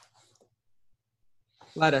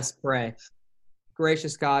Let us pray.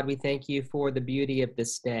 Gracious God, we thank you for the beauty of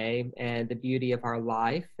this day and the beauty of our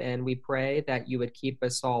life, and we pray that you would keep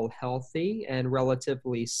us all healthy and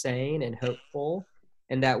relatively sane and hopeful,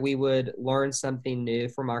 and that we would learn something new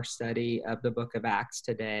from our study of the book of Acts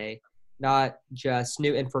today. Not just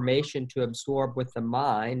new information to absorb with the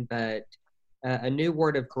mind, but a new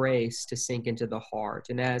word of grace to sink into the heart.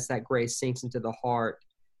 And as that grace sinks into the heart,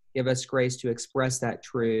 give us grace to express that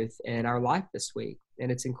truth in our life this week.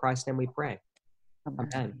 And it's in Christ's name we pray.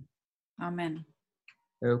 Amen. Amen.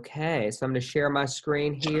 Okay, so I'm going to share my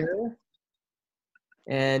screen here.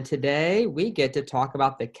 And today we get to talk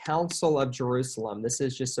about the Council of Jerusalem. This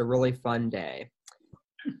is just a really fun day.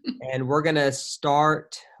 And we're going to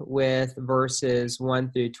start with verses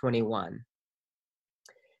 1 through 21.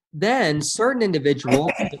 Then certain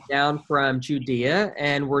individuals came down from Judea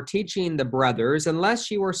and were teaching the brothers,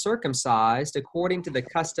 unless you are circumcised according to the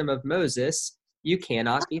custom of Moses, you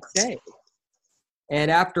cannot be saved.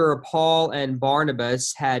 And after Paul and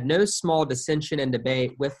Barnabas had no small dissension and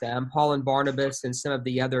debate with them, Paul and Barnabas and some of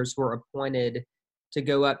the others were appointed to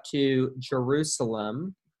go up to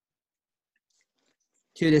Jerusalem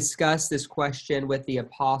to discuss this question with the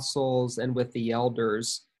apostles and with the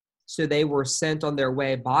elders. So they were sent on their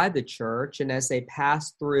way by the church, and as they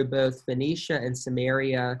passed through both Phoenicia and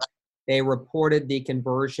Samaria, they reported the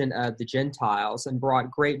conversion of the Gentiles and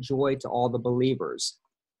brought great joy to all the believers.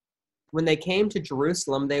 When they came to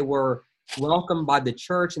Jerusalem, they were welcomed by the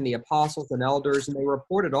church and the apostles and elders, and they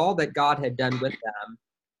reported all that God had done with them.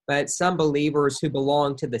 But some believers who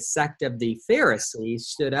belonged to the sect of the Pharisees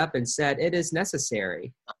stood up and said, it is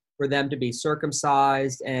necessary for them to be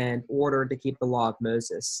circumcised and ordered to keep the law of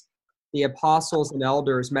Moses. The apostles and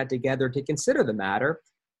elders met together to consider the matter,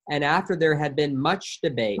 and after there had been much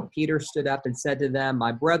debate, Peter stood up and said to them,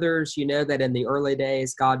 my brothers, you know that in the early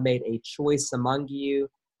days God made a choice among you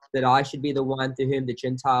that I should be the one through whom the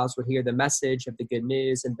Gentiles would hear the message of the good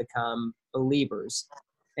news and become believers.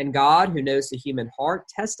 And God, who knows the human heart,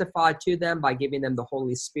 testified to them by giving them the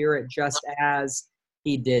Holy Spirit, just as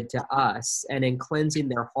he did to us. And in cleansing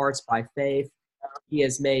their hearts by faith, he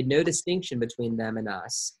has made no distinction between them and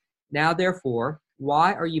us. Now, therefore,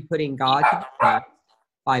 why are you putting God to the test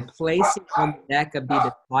by placing on the neck of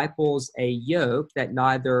the disciples a yoke that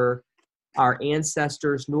neither our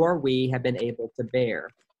ancestors nor we have been able to bear?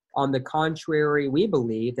 On the contrary, we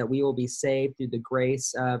believe that we will be saved through the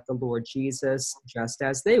grace of the Lord Jesus, just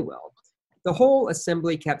as they will. The whole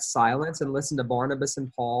assembly kept silence and listened to Barnabas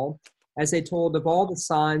and Paul as they told of all the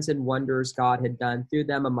signs and wonders God had done through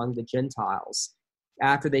them among the Gentiles.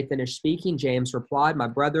 After they finished speaking, James replied, my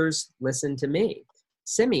brothers, listen to me.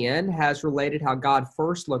 Simeon has related how God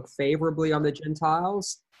first looked favorably on the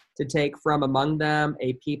Gentiles to take from among them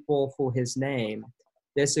a people for his name.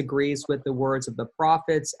 This agrees with the words of the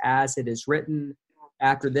prophets, as it is written,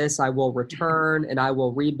 after this I will return, and I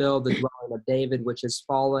will rebuild the dwelling of David, which has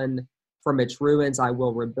fallen from its ruins. I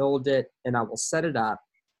will rebuild it, and I will set it up,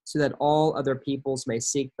 so that all other peoples may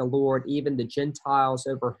seek the Lord, even the Gentiles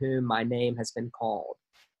over whom my name has been called.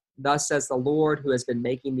 Thus says the Lord, who has been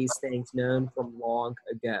making these things known from long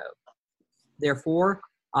ago. Therefore,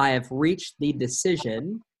 I have reached the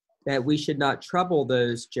decision that we should not trouble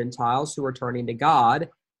those Gentiles who are turning to God,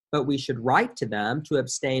 but we should write to them to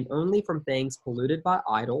abstain only from things polluted by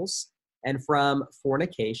idols, and from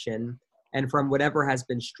fornication, and from whatever has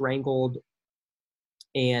been strangled,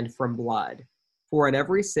 and from blood. For in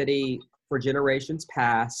every city for generations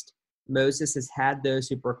past, Moses has had those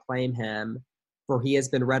who proclaim him, for he has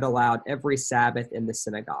been read aloud every Sabbath in the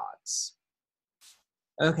synagogues.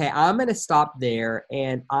 Okay, I'm going to stop there,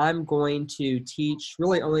 and I'm going to teach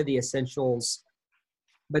really only the essentials,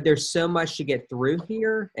 but there's so much to get through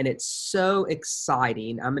here, and it's so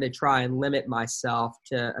exciting. I'm going to try and limit myself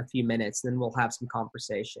to a few minutes, then we'll have some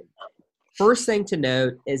conversation. First thing to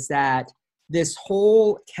note is that this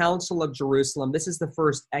whole Council of Jerusalem, this is the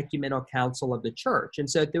first ecumenical council of the church. And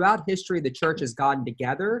so throughout history, the church has gotten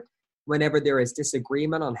together whenever there is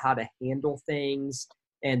disagreement on how to handle things,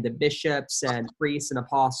 and the bishops and priests and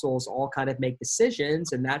apostles all kind of make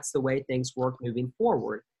decisions, and that's the way things work moving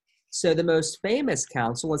forward. So the most famous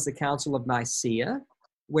council is the Council of Nicaea,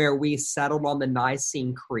 where we settled on the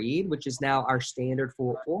Nicene Creed, which is now our standard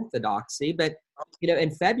for orthodoxy. But,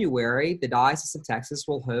 in February, the Diocese of Texas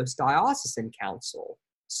will host Diocesan Council.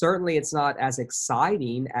 Certainly it's not as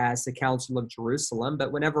exciting as the Council of Jerusalem,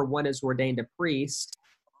 but whenever one is ordained a priest,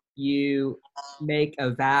 you make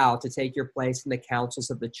a vow to take your place in the councils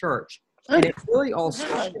of the church. And it really all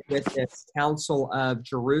started with this Council of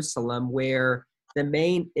Jerusalem, where the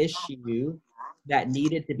main issue that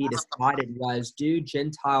needed to be decided was, do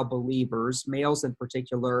Gentile believers, males in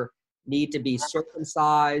particular, need to be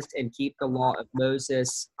circumcised and keep the law of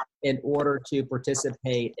Moses in order to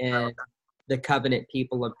participate in the covenant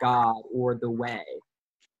people of God, or the way?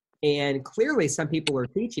 And clearly some people are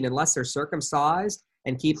teaching unless they're circumcised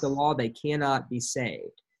and keep the law, they cannot be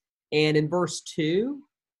saved. And in verse 2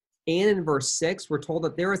 and in verse 6, we're told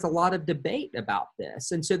that there is a lot of debate about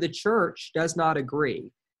this. And so the church does not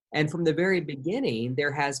agree. And from the very beginning,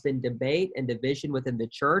 there has been debate and division within the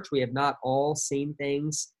church. We have not all seen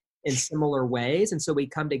things in similar ways. And so we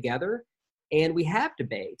come together and we have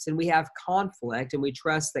debates and we have conflict, and we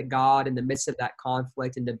trust that God, in the midst of that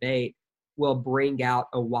conflict and debate, will bring out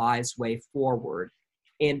a wise way forward.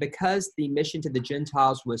 And because the mission to the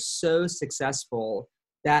Gentiles was so successful,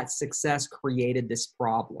 that success created this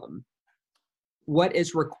problem. What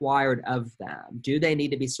is required of them? Do they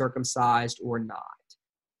need to be circumcised or not?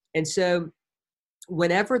 And so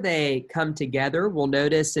whenever they come together, we'll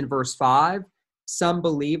notice in verse 5, some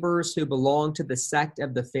believers who belonged to the sect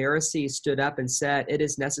of the Pharisees stood up and said, it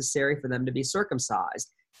is necessary for them to be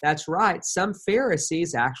circumcised. That's right. Some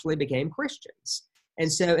Pharisees actually became Christians.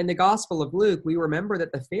 And so in the Gospel of Luke, we remember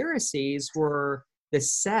that the Pharisees were the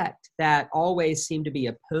sect that always seemed to be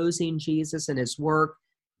opposing Jesus and his work.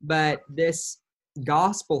 But this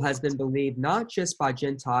gospel has been believed not just by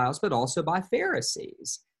Gentiles, but also by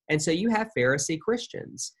Pharisees. And so you have Pharisee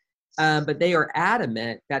Christians, but they are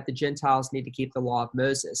adamant that the Gentiles need to keep the law of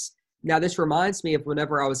Moses. Now, this reminds me of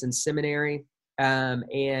whenever I was in seminary,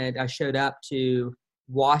 and I showed up to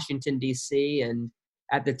Washington, D.C., and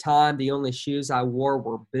at the time, the only shoes I wore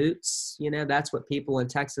were boots. You know, that's what people in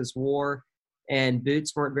Texas wore. And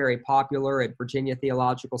boots weren't very popular at Virginia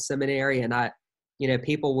Theological Seminary. And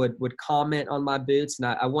people would comment on my boots. And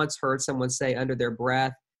I once heard someone say under their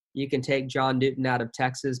breath, you can take John Newton out of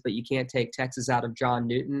Texas, but you can't take Texas out of John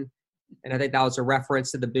Newton. And I think that was a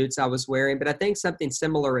reference to the boots I was wearing. But I think something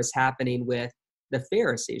similar is happening with the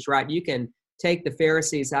Pharisees, right? You can take the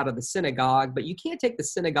Pharisees out of the synagogue, but you can't take the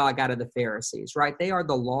synagogue out of the Pharisees, right? They are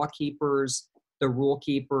the law keepers, the rule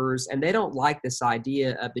keepers, and they don't like this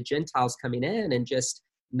idea of the Gentiles coming in and just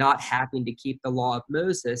not having to keep the law of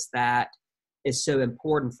Moses that is so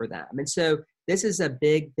important for them. And so this is a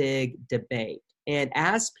big, big debate. And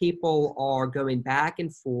as people are going back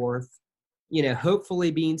and forth,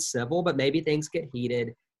 hopefully being civil, but maybe things get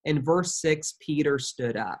heated, in verse 6, Peter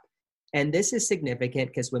stood up. And this is significant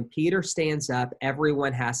because when Peter stands up,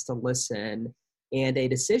 everyone has to listen, and a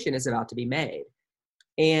decision is about to be made.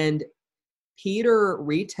 And Peter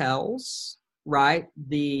retells, right,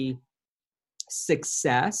 the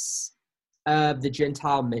success of the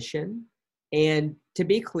Gentile mission. And to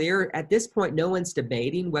be clear, at this point, no one's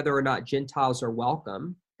debating whether or not Gentiles are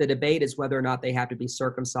welcome. The debate is whether or not they have to be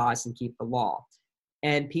circumcised and keep the law.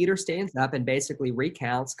 And Peter stands up and basically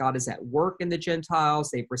recounts God is at work in the Gentiles.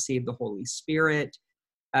 They've received the Holy Spirit.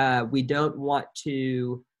 We don't want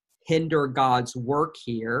to hinder God's work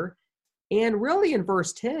here. And really in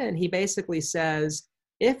verse 10, he basically says,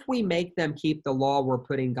 if we make them keep the law, we're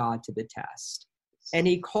putting God to the test. And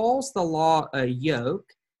he calls the law a yoke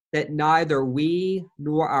that neither we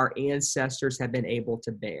nor our ancestors have been able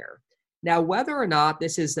to bear. Now, whether or not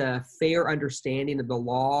this is a fair understanding of the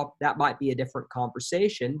law, that might be a different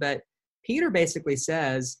conversation. But Peter basically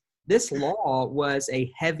says this law was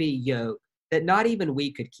a heavy yoke that not even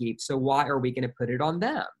we could keep. So why are we going to put it on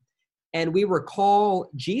them? And we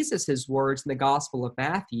recall Jesus's words in the Gospel of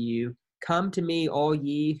Matthew, come to me, all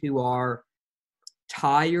ye who are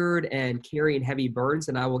tired and carrying heavy burdens,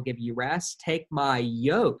 and I will give you rest. Take my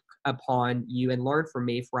yoke upon you and learn from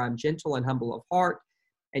me, for I'm gentle and humble of heart,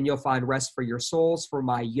 and you'll find rest for your souls, for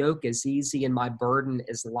my yoke is easy and my burden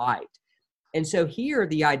is light. And so here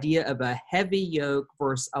the idea of a heavy yoke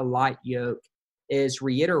versus a light yoke is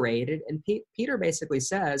reiterated. And Peter basically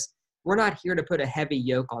says, we're not here to put a heavy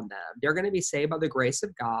yoke on them. They're going to be saved by the grace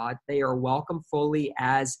of God. They are welcome fully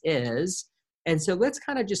as is. And so let's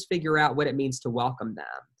kind of just figure out what it means to welcome them.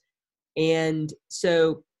 And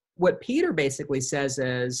so what Peter basically says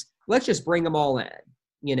is, let's just bring them all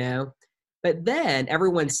in, But then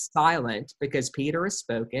everyone's silent because Peter has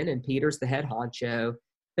spoken and Peter's the head honcho.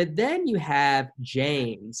 But then you have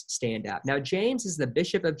James stand up. Now, James is the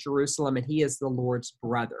bishop of Jerusalem and he is the Lord's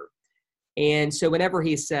brother. And so whenever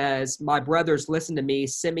he says, my brothers, listen to me,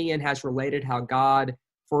 Simeon has related how God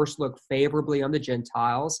first looked favorably on the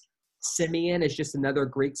Gentiles. Simeon is just another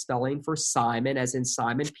Greek spelling for Simon, as in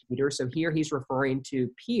Simon Peter. So here he's referring to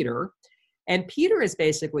Peter. And Peter has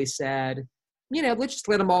basically said, let's just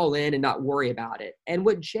let them all in and not worry about it. And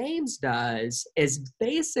what James does is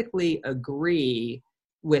basically agree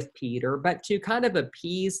with Peter, but to kind of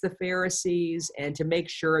appease the Pharisees and to make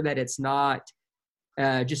sure that it's not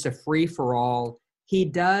just a free-for-all, he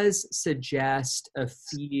does suggest a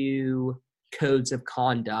few codes of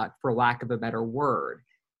conduct, for lack of a better word.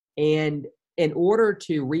 And in order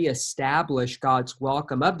to reestablish God's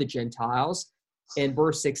welcome of the Gentiles, in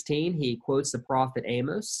verse 16, he quotes the prophet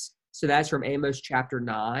Amos. So that's from Amos chapter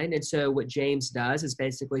 9. And so what James does is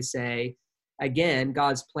basically say, again,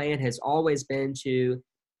 God's plan has always been to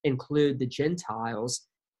include the Gentiles.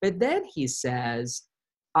 But then he says,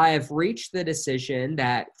 I have reached the decision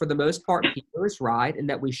that for the most part, Peter is right and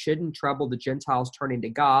that we shouldn't trouble the Gentiles turning to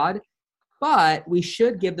God, but we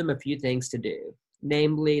should give them a few things to do.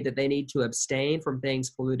 Namely, that they need to abstain from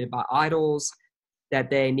things polluted by idols,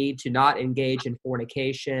 that they need to not engage in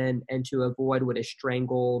fornication, and to avoid what is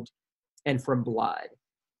strangled and from blood.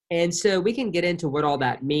 And so we can get into what all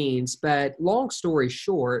that means, but long story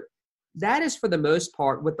short, that is for the most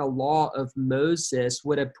part what the law of Moses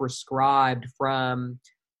would have prescribed from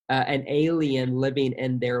an alien living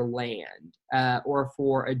in their land, or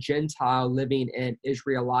for a Gentile living in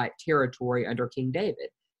Israelite territory under King David.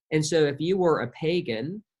 And so if you were a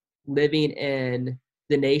pagan living in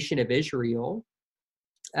the nation of Israel,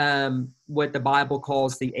 what the Bible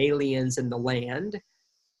calls the aliens in the land,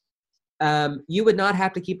 you would not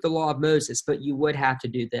have to keep the law of Moses, but you would have to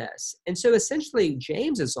do this. And so essentially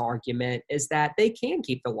James's argument is that they can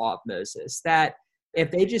keep the law of Moses, that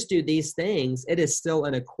if they just do these things, it is still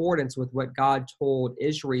in accordance with what God told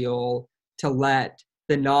Israel to let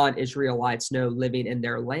the non-Israelites know living in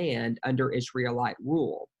their land under Israelite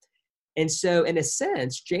rule. And so in a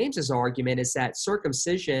sense, James's argument is that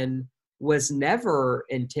circumcision was never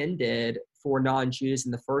intended for non-Jews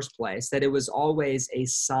in the first place, that it was always a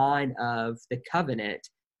sign of the covenant,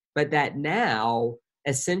 but that now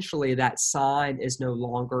essentially that sign is no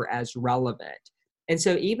longer as relevant. And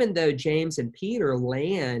so even though James and Peter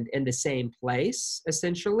land in the same place,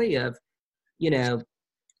 essentially of,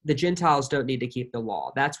 the Gentiles don't need to keep the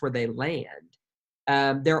law, that's where they land.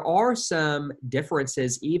 There are some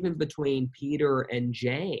differences even between Peter and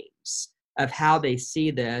James of how they see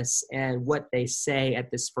this and what they say at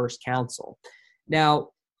this first council.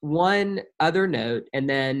 Now, one other note, and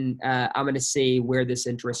then I'm going to see where this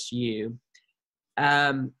interests you.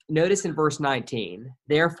 Notice in verse 19,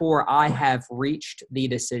 therefore I have reached the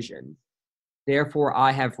decision. Therefore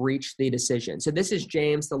I have reached the decision. So this is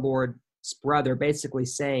James, the Lord's brother, basically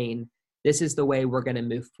saying, this is the way we're going to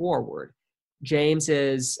move forward. James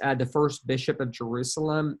is the first bishop of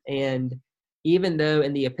Jerusalem, and even though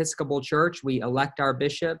in the Episcopal Church we elect our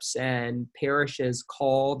bishops and parishes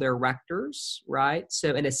call their rectors, right?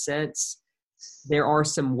 So in a sense, there are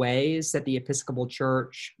some ways that the Episcopal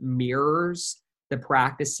Church mirrors the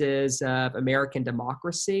practices of American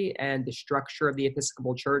democracy, and the structure of the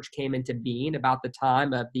Episcopal Church came into being about the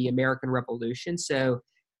time of the American Revolution. So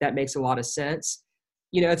that makes a lot of sense.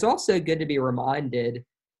 It's also good to be reminded,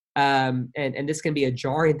 and this can be a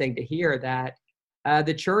jarring thing to hear, that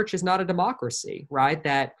the church is not a democracy, right?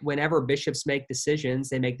 That whenever bishops make decisions,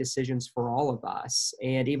 they make decisions for all of us.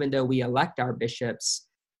 And even though we elect our bishops,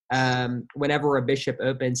 whenever a bishop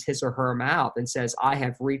opens his or her mouth and says, I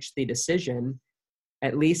have reached the decision,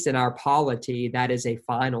 at least in our polity, that is a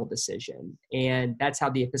final decision. And that's how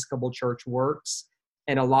the Episcopal Church works.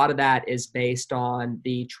 And a lot of that is based on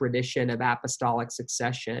the tradition of apostolic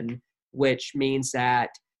succession, which means that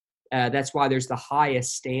that's why there's the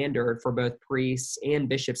highest standard for both priests and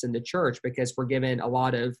bishops in the church, because we're given a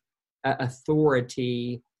lot of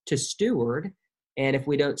authority to steward. And if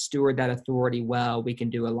we don't steward that authority well, we can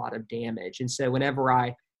do a lot of damage. And so whenever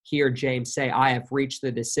I hear James say, I have reached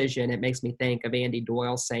the decision, it makes me think of Andy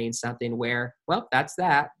Doyle saying something where, well, that's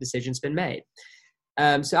that. Decision's been made.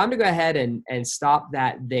 So I'm going to go ahead and stop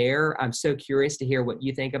that there. I'm so curious to hear what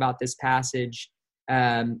you think about this passage,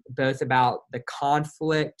 both about the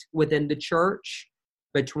conflict within the church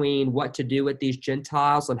between what to do with these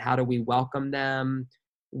Gentiles and how do we welcome them,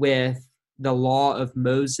 with the law of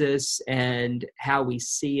Moses and how we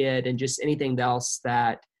see it, and just anything else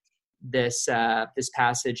that this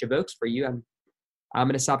passage evokes for you. I'm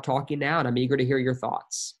going to stop talking now, and I'm eager to hear your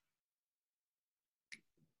thoughts.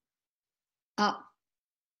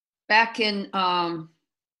 Back in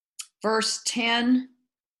verse 10,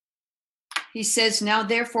 he says, now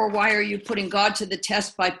therefore, why are you putting God to the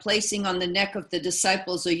test by placing on the neck of the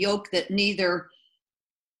disciples a yoke that neither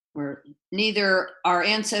our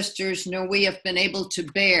ancestors nor we have been able to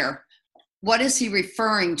bear? What is he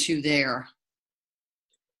referring to there?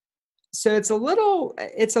 So it's a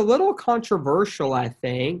little controversial, I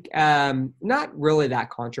think. Not really that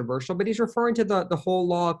controversial, but he's referring to the whole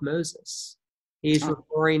law of Moses. He's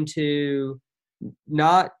referring to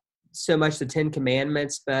not so much the Ten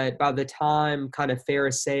Commandments, but by the time kind of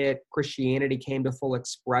Pharisaic Christianity came to full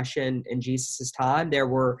expression in Jesus' time, there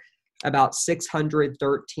were about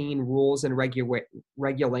 613 rules and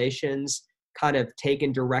regulations kind of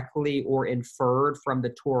taken directly or inferred from the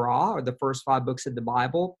Torah, or the first 5 books of the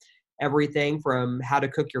Bible. Everything from how to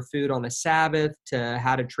cook your food on a Sabbath to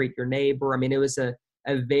how to treat your neighbor. I mean, it was a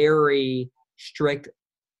very strict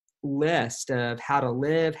list of how to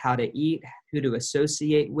live, how to eat, who to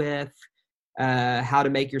associate with, how to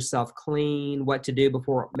make yourself clean, what to do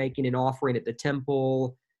before making an offering at the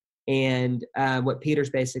temple. And what Peter's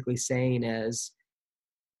basically saying is,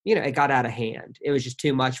 it got out of hand. It was just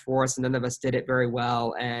too much for us, and none of us did it very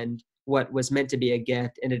well. And what was meant to be a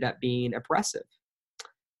gift ended up being oppressive.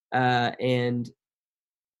 And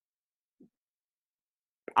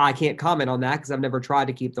I can't comment on that because I've never tried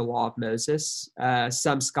to keep the law of Moses.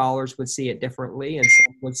 Some scholars would see it differently, and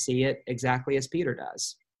some would see it exactly as Peter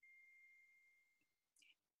does.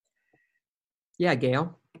 Yeah,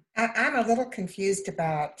 Gail? I'm a little confused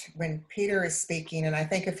about when Peter is speaking, and I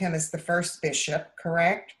think of him as the first bishop,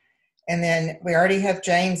 correct? And then we already have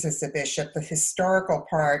James as the bishop. The historical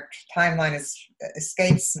timeline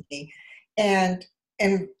escapes me. And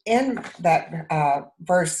in that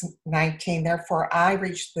verse 19, therefore I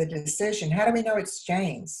reached the decision. How do we know it's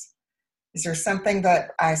James? Is there something that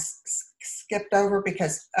I skipped over?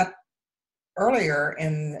 Because earlier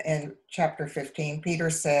in chapter 15, Peter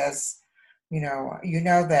says, you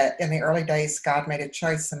know that in the early days, God made a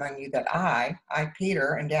choice among you that I,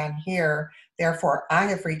 Peter, and down here, therefore, I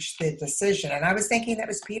have reached the decision. And I was thinking that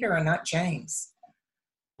was Peter and not James.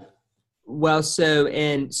 Well, so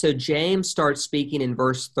James starts speaking in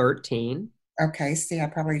verse 13. Okay, see, I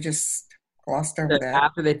probably just glossed over that.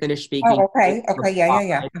 After they finish speaking. Oh, okay,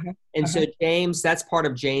 yeah. And so James, that's part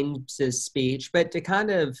of James's speech. But to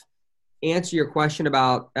kind of answer your question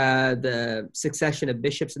about the succession of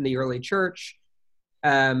bishops in the early church,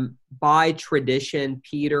 by tradition,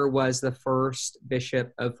 Peter was the first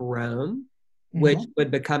bishop of Rome, which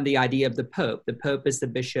would become the idea of the Pope. The Pope is the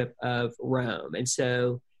bishop of Rome. And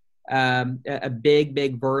so a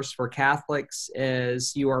big verse for Catholics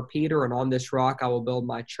is, you are Peter, and on this rock I will build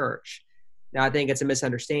my church. Now, I think it's a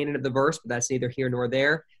misunderstanding of the verse, but that's neither here nor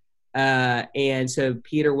there. And so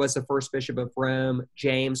Peter was the first bishop of Rome.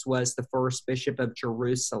 James was the first bishop of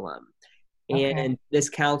Jerusalem. Okay. And this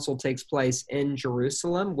council takes place in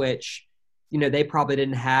Jerusalem, which, they probably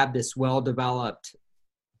didn't have this well-developed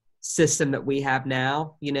system that we have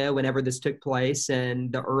now, whenever this took place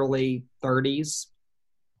in the early 30s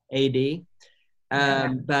AD.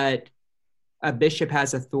 But a bishop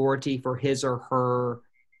has authority for his or her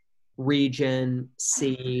region,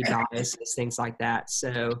 see, diocese, things like that.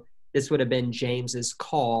 So this would have been James's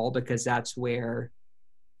call because that's where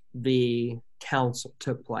the council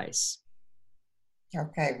took place.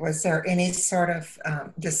 Okay. Was there any sort of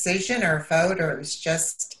decision or vote, or it was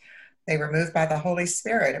just they were moved by the Holy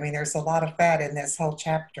Spirit? I mean, there's a lot of that in this whole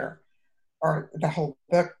chapter, or the whole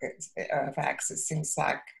book of Acts. It seems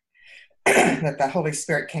like that the Holy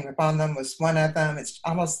Spirit came upon them was one of them. It's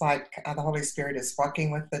almost like the Holy Spirit is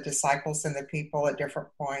walking with the disciples and the people at different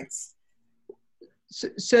points.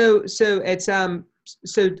 So it's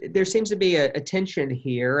so there seems to be a tension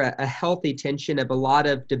here, a healthy tension of a lot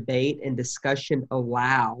of debate and discussion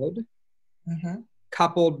aloud,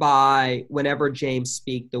 coupled by whenever James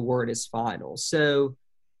speaks, the word is final. So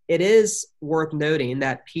it is worth noting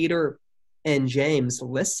that Peter and James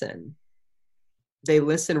listen. They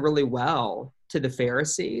listen really well to the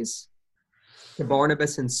Pharisees, to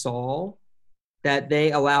Barnabas and Saul, that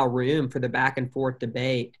they allow room for the back and forth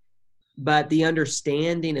debate. But the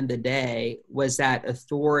understanding in the day was that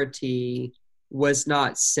authority was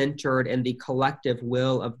not centered in the collective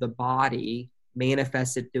will of the body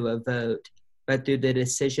manifested through a vote, but through the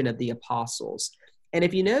decision of the apostles. And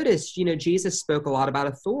if you notice, Jesus spoke a lot about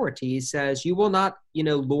authority. He says, you will not,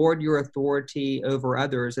 lord your authority over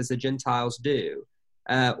others as the Gentiles do.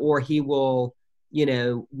 Or he will,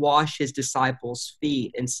 wash his disciples'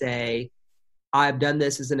 feet and say, I've done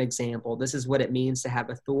this as an example. This is what it means to have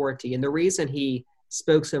authority. And the reason he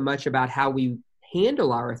spoke so much about how we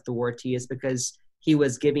handle our authority is because he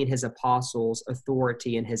was giving his apostles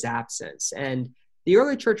authority in his absence. And the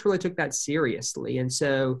early church really took that seriously. And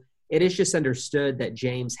so it is just understood that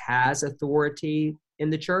James has authority in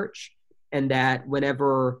the church, and that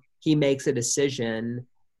whenever he makes a decision,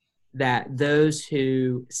 that those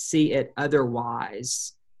who see it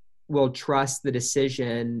otherwise will trust the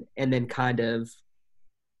decision and then kind of,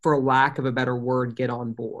 for lack of a better word, get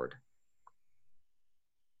on board.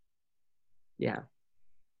 Yeah.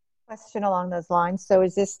 Question along those lines. So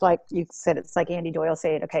is this like you said, it's like Andy Doyle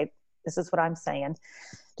saying, okay, this is what I'm saying.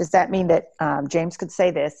 Does that mean that James could say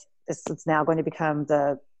this? This is now going to become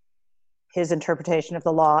his interpretation of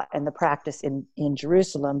the law and the practice in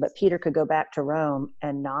Jerusalem, but Peter could go back to Rome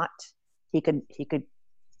and not. He could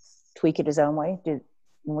tweak it his own way.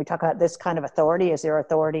 When we talk about this kind of authority, is their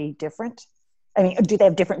authority different? I mean, do they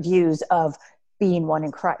have different views of being one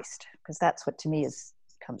in Christ? Because that's what to me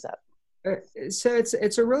comes up. So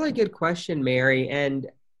it's a really good question, Mary. And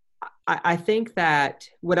I think that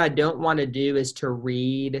what I don't want to do is to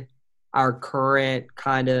read our current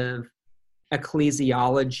kind of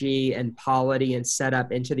ecclesiology and polity and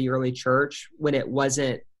setup into the early church when it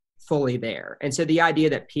wasn't fully there. And so the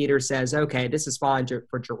idea that Peter says, okay, this is fine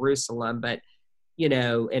for Jerusalem, but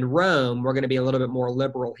in Rome, we're going to be a little bit more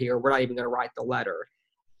liberal here. We're not even going to write the letter.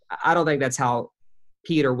 I don't think that's how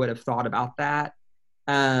Peter would have thought about that.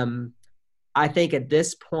 I think at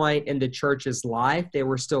this point in the church's life, they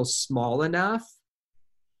were still small enough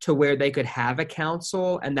to where they could have a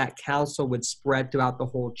council, and that council would spread throughout the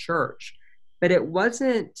whole church. But it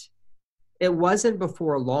wasn't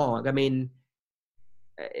before long. I mean,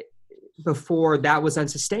 before that was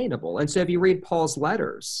unsustainable. And so if you read Paul's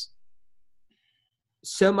letters,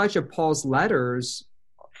 so much of Paul's letters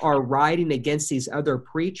are writing against these other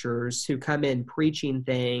preachers who come in preaching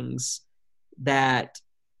things that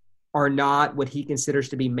are not what he considers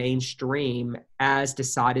to be mainstream as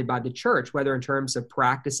decided by the church, whether in terms of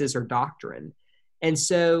practices or doctrine. And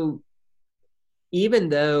so even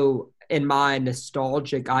though in my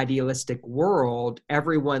nostalgic, idealistic world,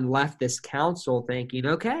 everyone left this council thinking,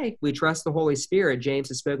 okay, we trust the Holy Spirit, James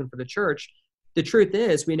has spoken for the church. The truth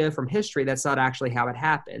is, we know from history that's not actually how it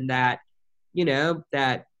happened, that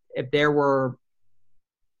if there were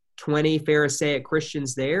 20 Pharisaic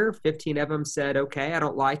Christians there, 15 of them said, okay, I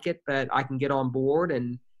don't like it, but I can get on board.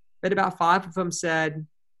 But about 5 of them said,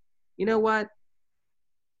 you know what?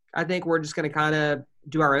 I think we're just going to kind of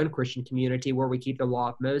do our own Christian community where we keep the law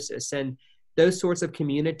of Moses. And those sorts of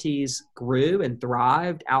communities grew and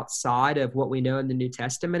thrived outside of what we know in the New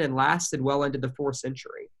Testament and lasted well into the 4th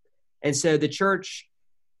century. And so the church,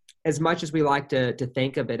 as much as we like to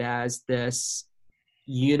think of it as this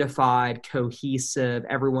unified, cohesive,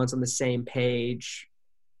 everyone's on the same page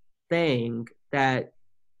thing, that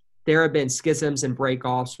there have been schisms and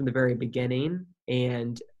break-offs from the very beginning,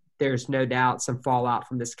 and there's no doubt some fallout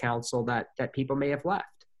from this council that people may have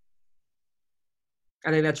left. I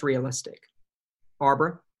think that's realistic.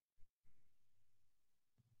 Barbara?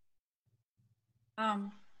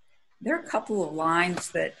 There are a couple of lines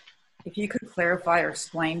that, if you could clarify or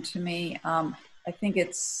explain to me, I think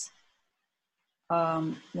it's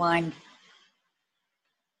line,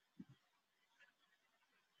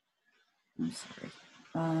 I'm sorry.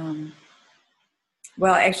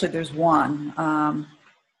 Well, actually, there's one,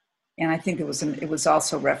 and I think it was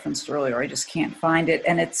also referenced earlier. I just can't find it,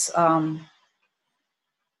 and it's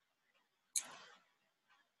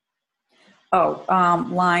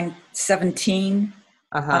line 17.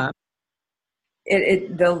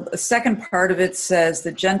 The second part of it says,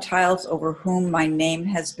 "The Gentiles over whom my name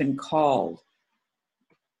has been called."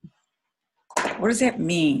 What does that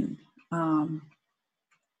mean? I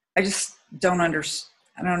just don't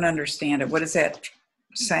understand it. What is that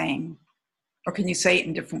saying? Or can you say it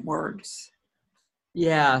in different words?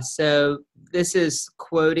 Yeah, so this is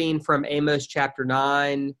quoting from Amos chapter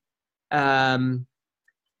 9.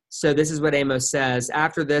 So this is what Amos says: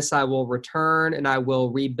 "After this I will return, and I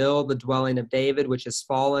will rebuild the dwelling of David, which has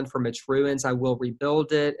fallen from its ruins. I will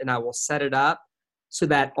rebuild it, and I will set it up, so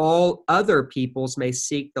that all other peoples may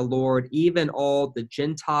seek the Lord, even all the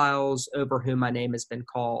Gentiles over whom my name has been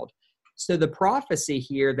called." So the prophecy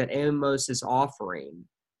here that Amos is offering,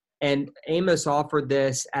 and Amos offered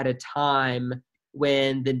this at a time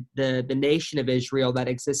when the nation of Israel that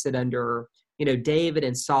existed under David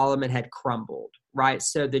and Solomon had crumbled, right?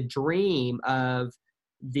 So the dream of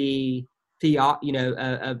the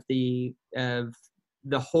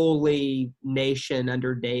holy nation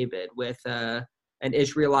under David with an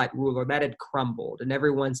Israelite ruler, that had crumbled, and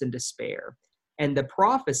everyone's in despair. And the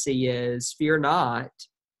prophecy is, "Fear not,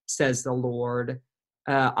 says the Lord,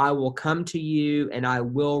 I will come to you and I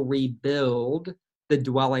will rebuild the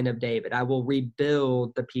dwelling of David. I will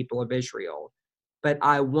rebuild the people of Israel, but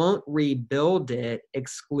I won't rebuild it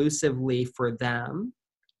exclusively for them.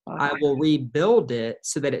 I will rebuild it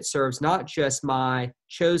so that it serves not just my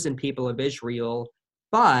chosen people of Israel,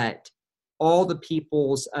 but all the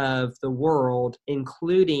peoples of the world,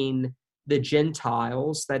 including the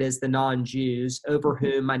Gentiles, that is the non-Jews, over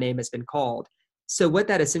whom my name has been called." So what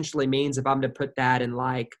that essentially means, if I'm to put that in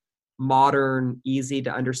like modern, easy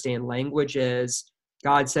to understand language is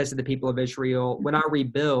God says to the people of Israel, when I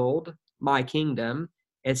rebuild my kingdom,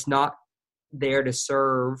 it's not there to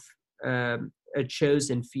serve a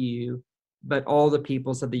chosen few, but all the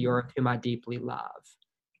peoples of the earth whom I deeply love.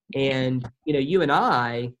 And, you and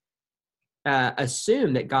I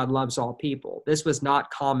assume that God loves all people. This was not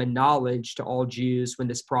common knowledge to all Jews when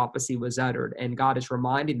this prophecy was uttered. And God is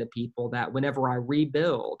reminding the people that whenever I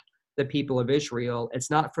rebuild the people of Israel, it's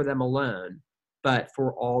not for them alone, but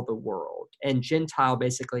for all the world. And Gentile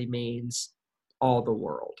basically means all the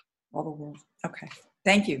world. All the world. Okay.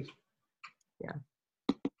 Thank you. Yeah.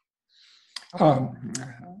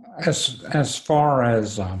 As far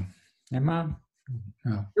as am I?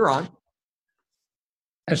 No. You're on.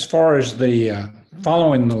 As far as the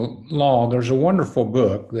following the law, there's a wonderful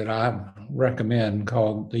book that I recommend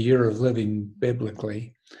called The Year of Living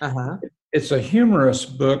Biblically. Uh-huh. It's a humorous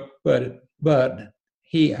book, but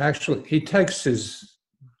he takes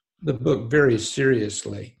the book very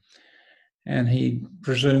seriously, and he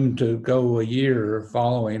presumed to go a year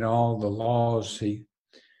following all the laws he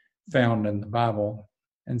found in the Bible.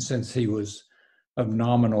 And since he was of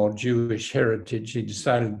nominal Jewish heritage, he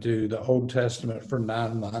decided to do the Old Testament for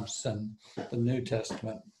 9 months and the New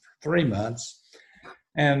Testament for 3 months.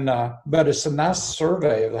 And but it's a nice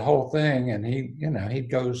survey of the whole thing. And he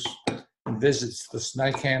goes and visits the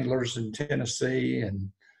snake handlers in Tennessee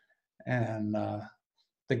and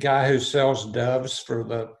the guy who sells doves for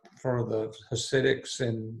the Hasidics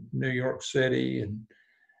in New York City,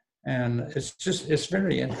 and it's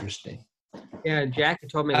very interesting. Yeah, Jackie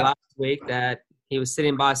told me last week that he was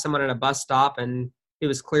sitting by someone at a bus stop and he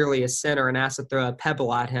was clearly a sinner and asked to throw a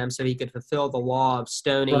pebble at him so he could fulfill the law of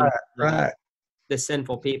stoning right. the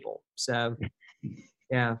sinful people. So,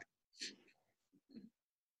 yeah.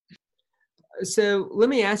 So let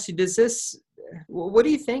me ask you, what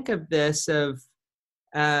do you think of this? This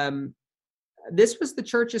was the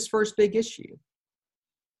church's first big issue,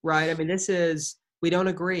 right? I mean, we don't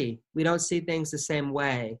agree. We don't see things the same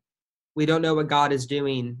way. We don't know what God is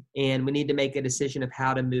doing, and we need to make a decision of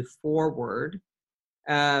how to move forward.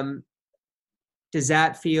 Does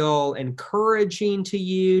that feel encouraging to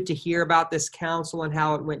you to hear about this council and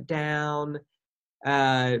how it went down?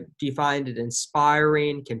 Do you find it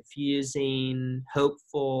inspiring, confusing,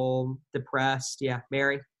 hopeful, depressed? Yeah,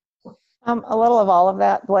 Mary? A little of all of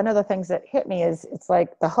that. One of the things that hit me is it's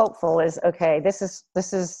like the hopeful is, okay, this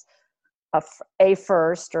is a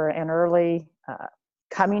first or an early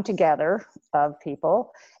coming together of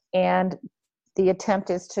people, and the attempt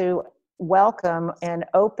is to welcome and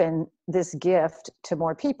open this gift to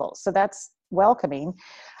more people. So that's welcoming.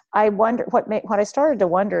 I wonder what I started to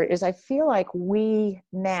wonder is I feel like we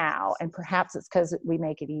now, and perhaps it's because we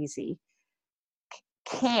make it easy,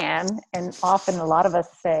 can, and often a lot of us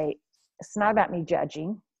say, it's not about me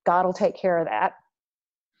judging. God will take care of that.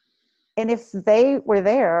 And if they were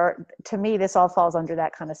there, to me, this all falls under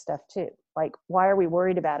that kind of stuff too. Like, why are we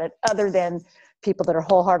worried about it other than people that are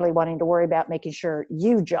wholeheartedly wanting to worry about making sure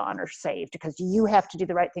you, John, are saved because you have to do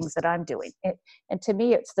the right things that I'm doing. And to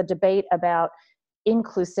me, it's the debate about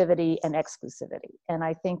inclusivity and exclusivity. And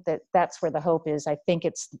I think that that's where the hope is. I think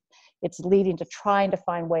it's leading to trying to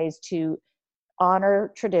find ways to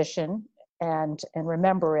honor tradition and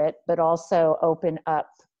remember it, but also open up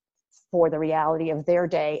for the reality of their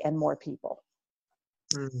day and more people.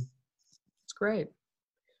 It's great.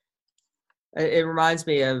 It reminds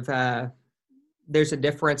me of there's a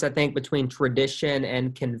difference, I think, between tradition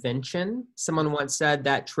and convention. Someone once said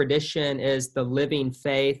that tradition is the living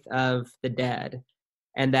faith of the dead,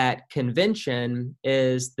 and that convention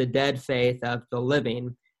is the dead faith of the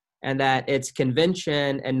living, and that it's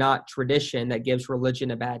convention and not tradition that gives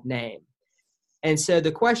religion a bad name. And so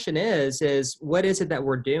the question is what is it that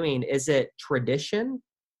we're doing? Is it tradition?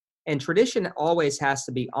 And tradition always has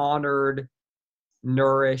to be honored,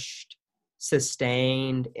 nourished,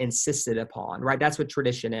 sustained, insisted upon, right? That's what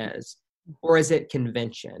tradition is. Or is it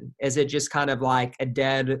convention? Is it just kind of like a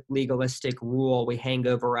dead legalistic rule we hang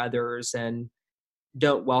over others and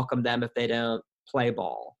don't welcome them if they don't play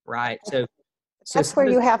ball, right? So that's where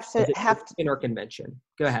you have to or convention.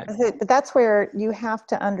 Go ahead. But that's where you have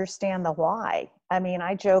to understand the why. I mean,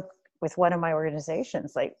 I joke with one of my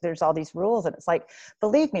organizations, like there's all these rules and it's like,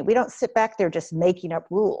 believe me, we don't sit back there just making up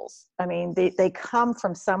rules. I mean, they come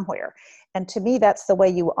from somewhere. And to me, that's the way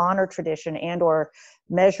you honor tradition and or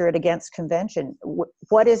measure it against convention.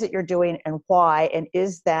 What is it you're doing and why? And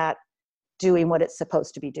is that doing what it's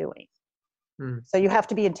supposed to be doing? So you have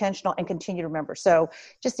to be intentional and continue to remember. So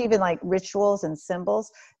just even like rituals and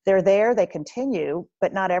symbols, they're there, they continue,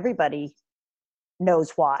 but not everybody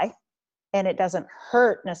knows why. and it doesn't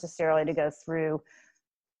hurt necessarily to go through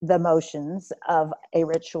the motions of a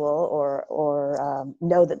ritual or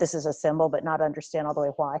know that this is a symbol, but not understand all the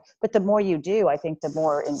way why. But the more you do, I think the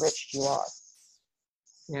more enriched you are.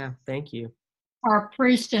 Yeah, thank you. Our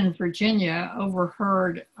priest in Virginia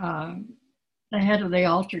overheard the head of the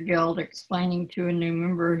altar guild explaining to a new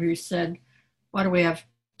member who said, why do we have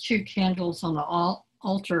 2 candles on the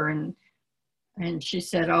altar? And she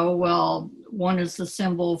said, oh, well, one is the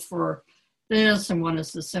symbol for this and one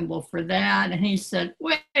is the symbol for that. And he said,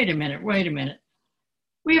 wait a minute.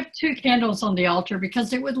 We have 2 candles on the altar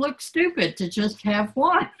because it would look stupid to just have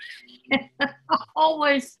one. I've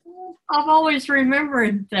always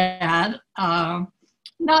remembered that,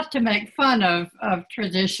 not to make fun of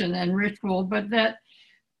tradition and ritual, but that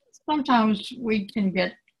sometimes we can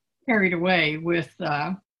get carried away with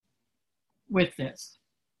this.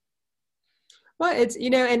 Well, it's,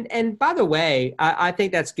 and by the way, I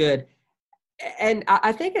think that's good. And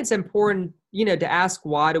I think it's important, to ask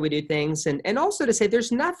why do we do things, and also to say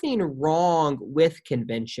there's nothing wrong with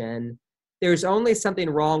convention. There's only something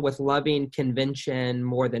wrong with loving convention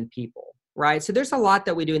more than people, right? So there's a lot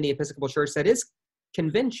that we do in the Episcopal Church that is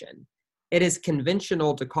convention. It is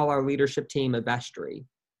conventional to call our leadership team a vestry.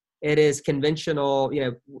 It is conventional,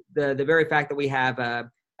 the very fact that we have a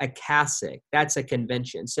cassock, that's a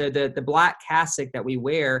convention. So the black cassock that we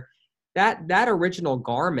wear, that original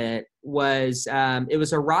garment was, it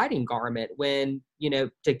was a riding garment when,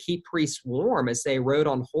 to keep priests warm as they rode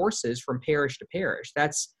on horses from parish to parish.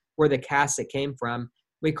 That's where the cassock came from.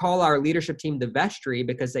 We call our leadership team the vestry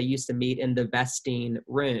because they used to meet in the vesting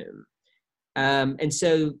room. And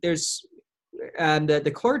so there's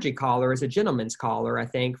the clergy collar is a gentleman's collar, I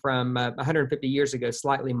think, from 150 years ago,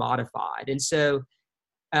 slightly modified. And so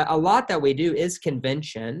a lot that we do is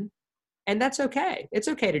convention. And that's okay. It's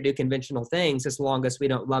okay to do conventional things as long as we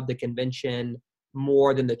don't love the convention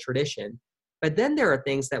more than the tradition. But then there are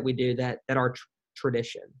things that we do that are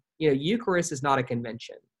tradition. Eucharist is not a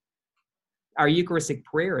convention. Our Eucharistic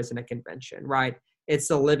prayer isn't a convention, right? It's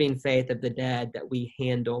the living faith of the dead that we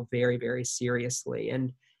handle very, very seriously.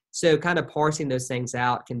 And so kind of parsing those things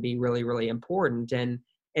out can be really, really important. And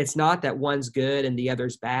it's not that one's good and the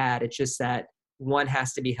other's bad. It's just that one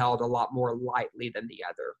has to be held a lot more lightly than the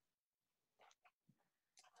other.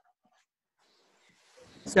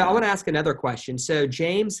 So I want to ask another question. So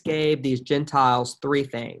James gave these Gentiles 3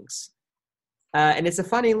 things. And it's a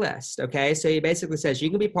funny list, okay? So he basically says, you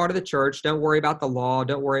can be part of the church. Don't worry about the law.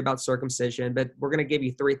 Don't worry about circumcision. But we're going to give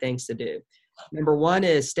you 3 things to do. Number 1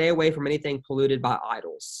 is stay away from anything polluted by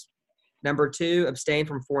idols. Number 2, abstain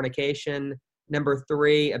from fornication. Number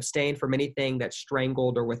 3, abstain from anything that's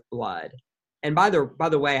strangled or with blood. And by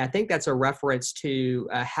the way, I think that's a reference to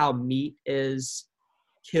how meat is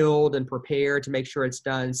killed and prepared to make sure it's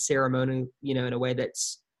done ceremonially, in a way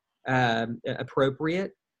that's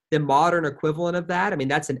appropriate. The modern equivalent of that,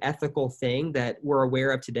 that's an ethical thing that we're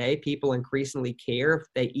aware of today. People increasingly care if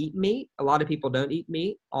they eat meat. A lot of people don't eat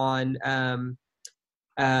meat on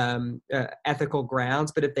ethical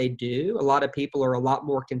grounds, but if they do, a lot of people are a lot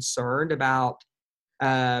more concerned about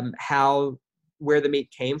where the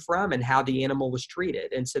meat came from and how the animal was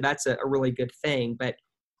treated. And so that's a really good thing. But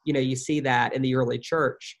you see that in the early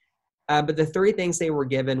church. But the 3 things they were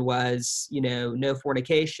given was, no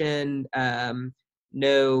fornication,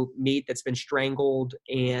 no meat that's been strangled,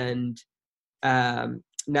 and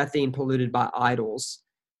nothing polluted by idols.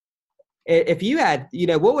 If you had,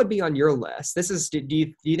 what would be on your list? Do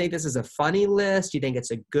you think this is a funny list? Do you think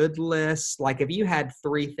it's a good list? Like, if you had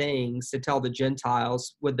 3 things to tell the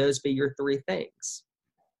Gentiles, would those be your 3 things?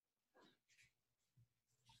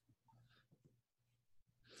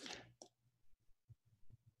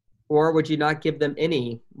 Or would you not give them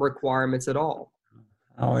any requirements at all?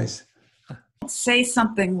 Always. Say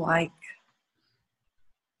something like,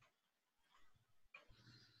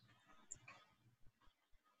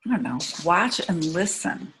 I don't know, watch and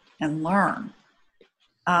listen and learn.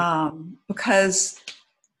 Because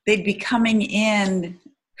they'd be coming in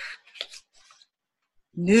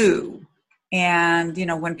new. And,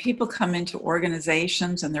 when people come into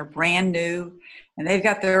organizations and they're brand new and they've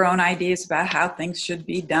got their own ideas about how things should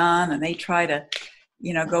be done, and they try to,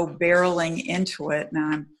 go barreling into it.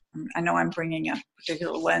 Now, I know I'm bringing a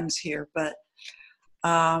particular lens here, but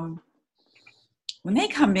when they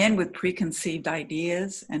come in with preconceived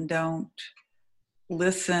ideas and don't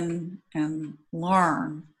listen and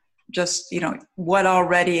learn just, what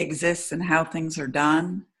already exists and how things are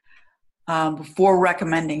done, before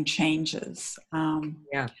recommending changes.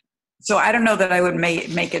 Yeah. So I don't know that I would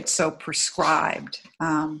make it so prescribed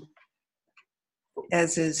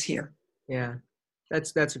as is here. Yeah,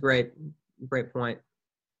 that's great. Great point.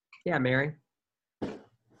 Yeah, Mary.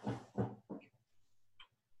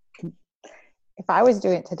 If I was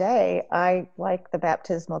doing it today, I like the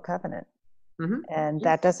baptismal covenant. Mm-hmm. And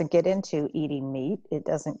that doesn't get into eating meat. It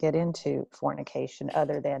doesn't get into fornication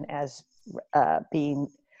other than as being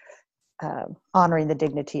honoring the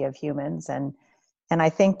dignity of humans. And I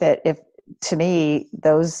think that to me,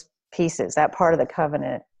 those pieces, that part of the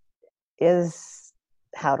covenant is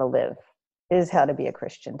how to live, is how to be a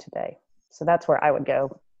Christian today. So that's where I would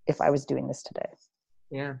go if I was doing this today.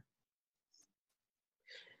 Yeah.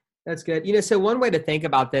 That's good. So one way to think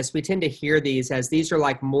about this, we tend to hear these as these are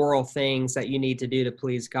like moral things that you need to do to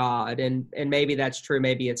please God. And maybe that's true,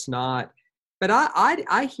 maybe it's not. But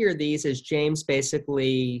I hear these as James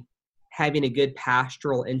basically having a good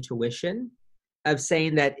pastoral intuition of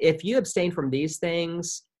saying that if you abstain from these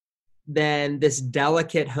things, then this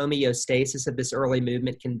delicate homeostasis of this early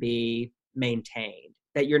movement can be maintained,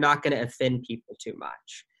 that you're not going to offend people too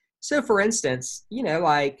much. So for instance,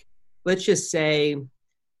 like, let's just say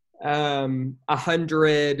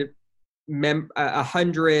 100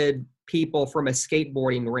 people from a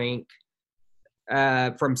skateboarding rink,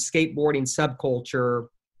 from skateboarding subculture,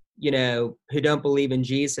 who don't believe in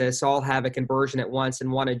Jesus, all have a conversion at once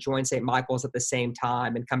and want to join St. Michael's at the same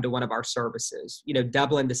time and come to one of our services,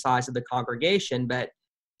 doubling the size of the congregation, but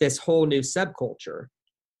this whole new subculture.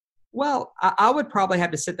 Well, I would probably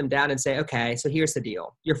have to sit them down and say, okay, so here's the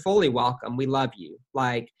deal. You're fully welcome. We love you.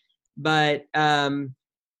 But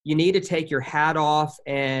you need to take your hat off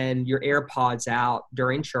and your AirPods out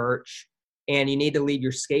during church, and you need to leave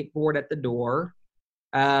your skateboard at the door.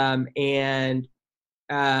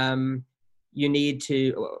 You need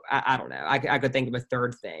to, I don't know, I could think of a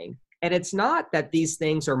third thing. And it's not that these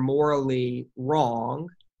things are morally wrong,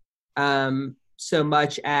 so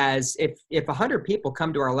much as if 100 people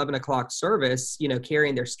come to our 11 o'clock service,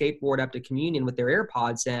 carrying their skateboard up to communion with their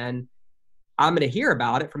AirPods in, I'm going to hear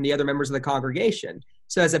about it from the other members of the congregation.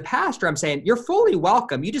 So as a pastor, I'm saying, you're fully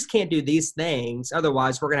welcome. You just can't do these things.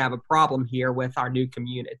 Otherwise, we're going to have a problem here with our new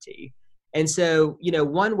community. And so,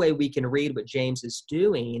 one way we can read what James is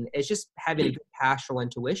doing is just having a good pastoral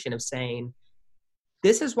intuition of saying,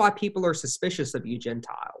 this is why people are suspicious of you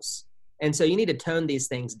Gentiles. And so you need to tone these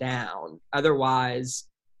things down. Otherwise,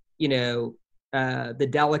 the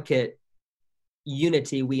delicate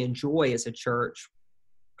unity we enjoy as a church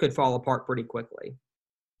could fall apart pretty quickly.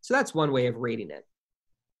 So that's one way of reading it.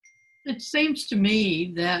 It seems to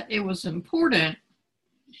me that it was important.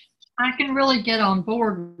 I can really get on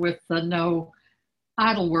board with the no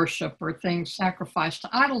idol worship or things sacrificed to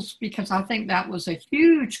idols, because I think that was a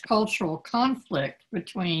huge cultural conflict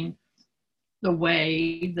between the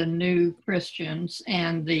way, the new Christians,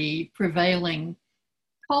 and the prevailing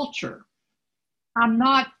culture. I'm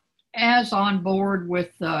not as on board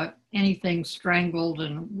with anything strangled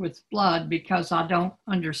and with blood, because I don't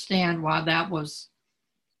understand why that was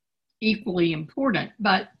equally important.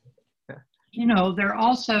 But there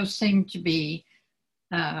also seem to be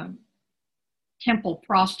temple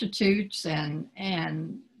prostitutes,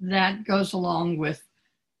 and that goes along with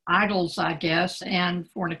idols, I guess, and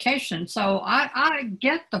fornication. So I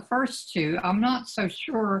get the first two. I'm not so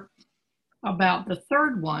sure about the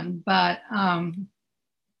third one, but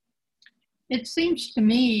it seems to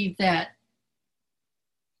me that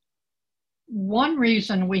one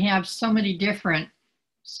reason we have so many different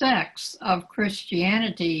sects of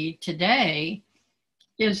Christianity today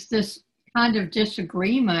is this kind of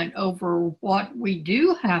disagreement over what we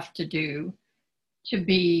do have to do to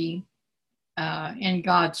be in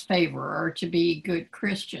God's favor or to be good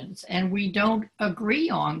Christians. And we don't agree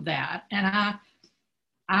on that. And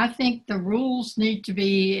I think the rules need to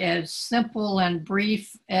be as simple and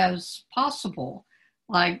brief as possible.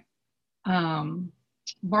 Like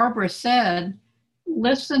Barbara said,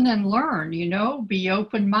 listen and learn, be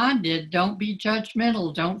open-minded. Don't be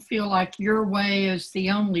judgmental. Don't feel like your way is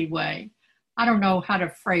the only way. I don't know how to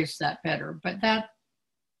phrase that better, but that's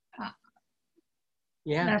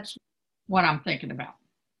what I'm thinking about.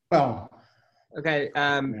 Well, okay.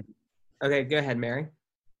 Okay, go ahead, Mary.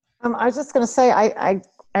 I was just going to say, I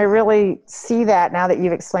really see that now that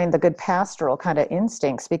you've explained the good pastoral kind of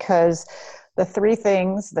instincts, because the three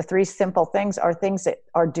simple things are things that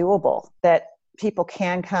are doable, that people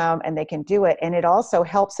can come and they can do it. And it also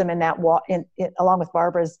helps them in that along with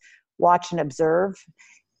Barbara's watch and observe,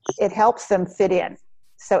 it helps them fit in.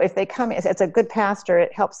 So if they come, it's a good pastor,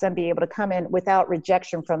 it helps them be able to come in without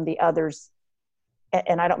rejection from the others.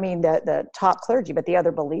 And I don't mean the top clergy, but the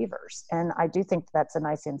other believers. And I do think that's a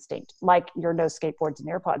nice instinct. Like your no skateboards and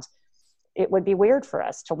AirPods. It would be weird for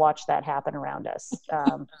us to watch that happen around us.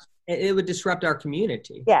 It would disrupt our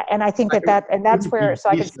community. Yeah, and I think that's where, so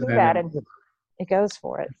I can see that, and They, it goes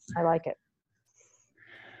for it. I like it.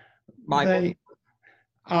 Michael?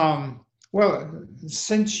 well,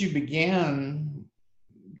 since you began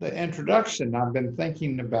the introduction, I've been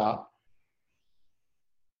thinking about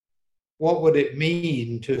what would it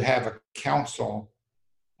mean to have a council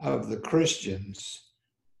of the Christians.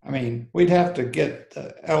 I mean, we'd have to get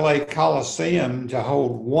the LA Coliseum to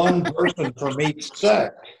hold one person from each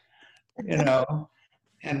sect,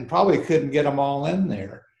 and probably couldn't get them all in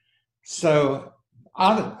there. So,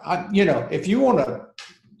 if you want to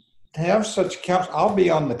have such council, I'll be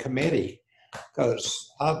on the committee,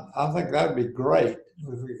 because I think that'd be great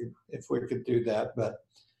if we could do that. But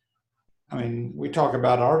I mean, we talk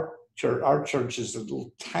about our church. Our church is a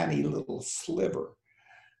tiny little sliver.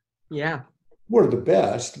 Yeah, we're the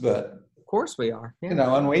best, but of course we are. Yeah.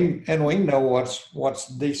 And we know what's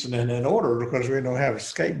decent and in order, because we don't have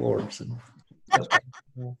skateboards.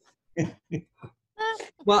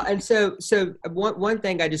 Well, and so one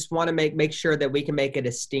thing I just want to make sure that we can make a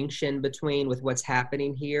distinction between with what's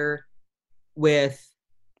happening here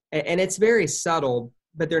and it's very subtle,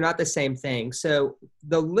 but they're not the same thing. So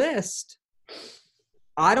the list,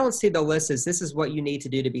 I don't see the list as this is what you need to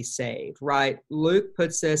do to be saved, right? Luke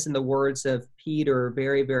puts this in the words of Peter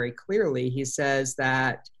very, very clearly. He says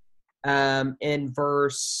that in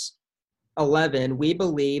verse 11, we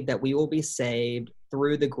believe that we will be saved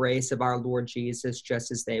through the grace of our Lord Jesus,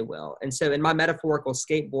 just as they will. And so in my metaphorical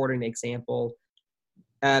skateboarding example,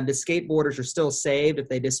 the skateboarders are still saved if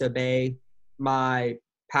they disobey my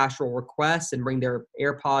pastoral requests and bring their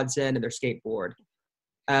AirPods in and their skateboard.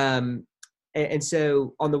 And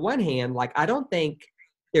so on the one hand, like, I don't think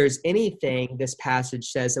there's anything this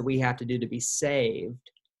passage says that we have to do to be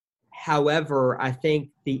saved. However, I think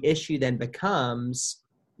the issue then becomes,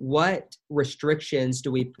 what restrictions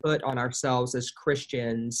do we put on ourselves as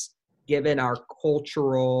Christians, given our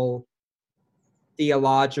cultural,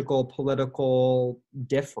 theological, political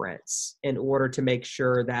difference, in order to make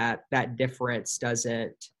sure that that difference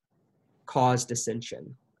doesn't cause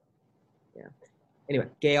dissension? Yeah. Anyway,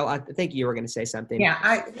 Gail, I think you were going to say something.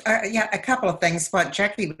 Yeah, a couple of things. What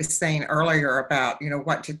Jackie was saying earlier about,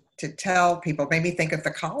 what to tell people made me think of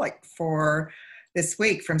the collect for this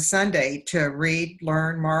week from Sunday, to read,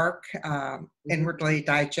 learn, mark, inwardly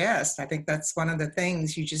digest. I think that's one of the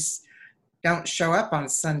things. You just don't show up on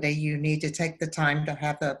Sunday. You need to take the time to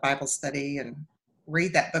have the Bible study and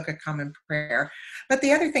read that Book of Common Prayer. But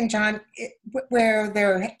the other thing, John, where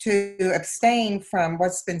they're to abstain from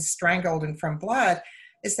what's been strangled and from blood,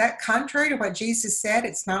 is that contrary to what Jesus said?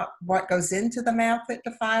 It's not what goes into the mouth that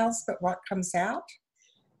defiles, but what comes out?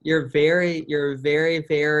 You're very,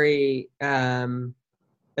 very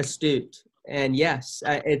astute. And yes,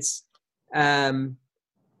 it's,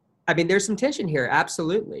 there's some tension here.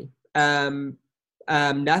 Absolutely.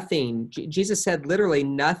 Nothing, Jesus said literally,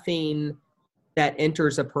 nothing that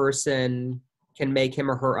enters a person can make him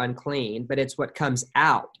or her unclean, but it's what comes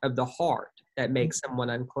out of the heart that makes someone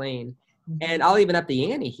unclean. And I'll even up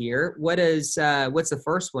the ante here. What's the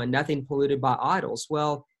first one? Nothing polluted by idols.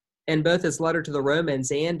 Well, in both his letter to the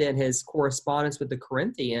Romans and in his correspondence with the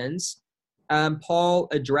Corinthians, Paul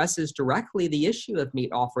addresses directly the issue of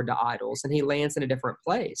meat offered to idols, and he lands in a different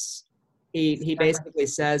place. He basically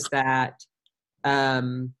says that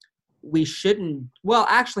we shouldn't. Well,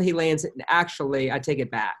 actually, I take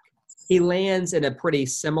it back. He lands in a pretty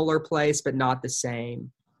similar place, but not the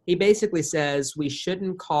same. He basically says we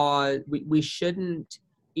shouldn't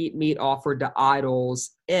eat meat offered to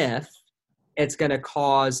idols if it's going to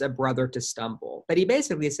cause a brother to stumble. But he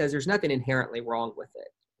basically says there's nothing inherently wrong with it,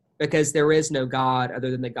 because there is no God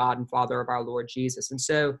other than the God and Father of our Lord Jesus. And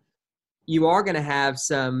so you are going to have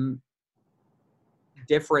some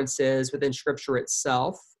differences within Scripture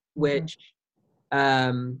itself, which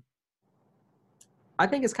I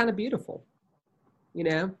think is kind of beautiful,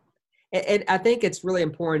 And I think it's really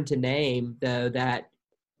important to name, though, that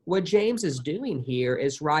what James is doing here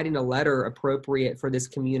is writing a letter appropriate for this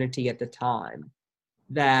community at the time.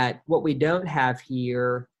 That what we don't have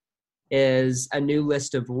here is a new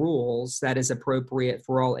list of rules that is appropriate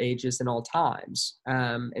for all ages and all times.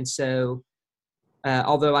 And so,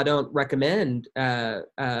 although I don't recommend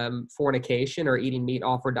fornication or eating meat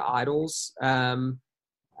offered to idols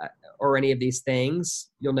or any of these things,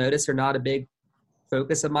 you'll notice are not a big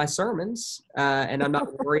focus of my sermons. And I'm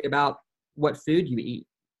not worried about what food you eat,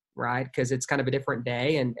 right? Because it's kind of a different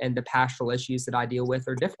day, and the pastoral issues that I deal with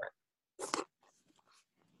are different.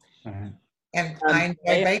 And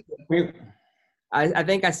I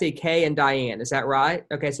think I see Kay and Diane. Is that right?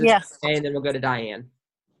 Okay, so yes. Kay, and then we'll go to Diane.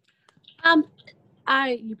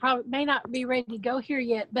 you probably may not be ready to go here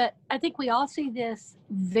yet, but I think we all see this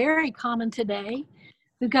very common today.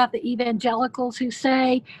 We've got the evangelicals who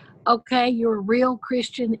say, okay, you're a real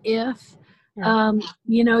Christian if,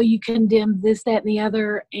 you condemn this, that, and the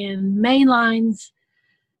other, and mainlines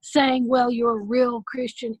saying, well, you're a real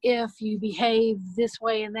Christian if you behave this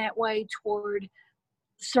way and that way toward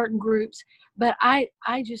certain groups. But I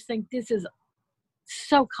just think this is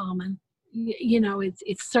so common.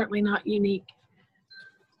 It's certainly not unique.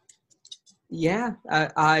 Yeah,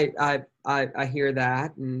 I hear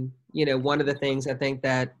that. And, one of the things I think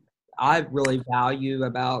that I really value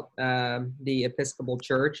about the Episcopal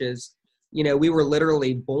Church is, we were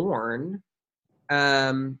literally born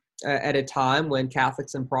at a time when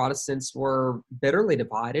Catholics and Protestants were bitterly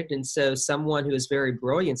divided. And so someone who is very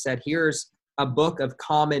brilliant said, here's a book of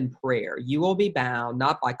common prayer. You will be bound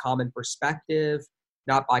not by common perspective,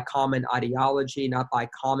 not by common ideology, not by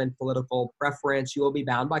common political preference. You will be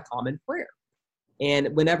bound by common prayer.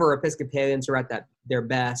 And whenever Episcopalians are at their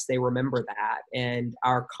best, they remember that. And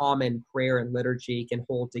our common prayer and liturgy can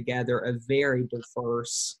hold together a very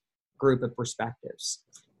diverse group of perspectives.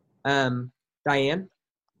 Diane?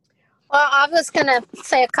 Well, I was going to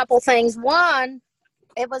say a couple things. One,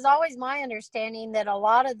 it was always my understanding that a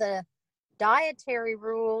lot of the dietary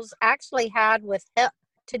rules actually had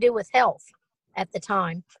to do with health at the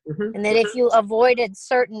time. Mm-hmm. And that if you avoided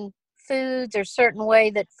certain foods or certain way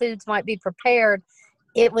that foods might be prepared,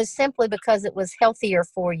 it was simply because it was healthier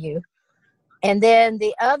for you. And then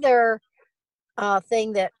the other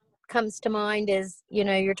thing that comes to mind is,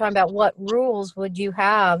 you're talking about what rules would you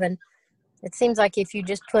have? And it seems like if you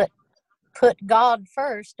just put God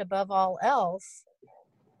first above all else,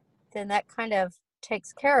 then that kind of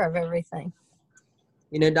takes care of everything.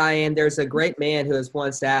 Diane, there's a great man who was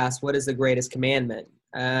once asked, what is the greatest commandment?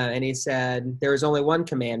 And he said, there is only one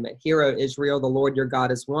commandment. Hear, O Israel, the Lord your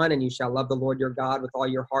God is one, and you shall love the Lord your God with all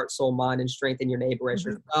your heart, soul, mind, and strength, and your neighbor as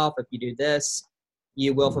yourself. If you do this,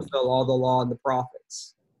 you will fulfill all the law and the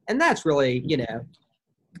prophets. And that's really,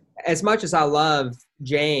 as much as I love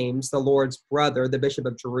James, the Lord's brother, the Bishop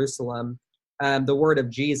of Jerusalem, the word of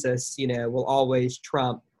Jesus, will always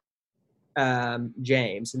trump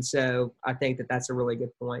James. And so I think that that's a really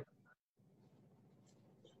good point.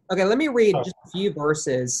 Okay, let me read just a few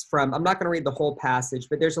verses from, I'm not going to read the whole passage,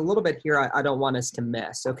 but there's a little bit here I don't want us to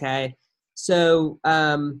miss, okay? So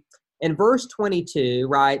in verse 22,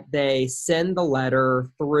 right, they send the letter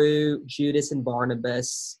through Judas and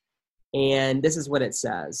Barnabas, and this is what it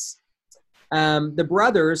says. The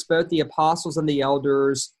brothers, both the apostles and the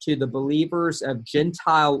elders, to the believers of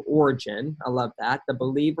Gentile origin, I love that, the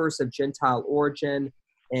believers of Gentile origin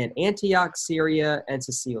in Antioch, Syria, and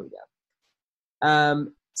Cilicia.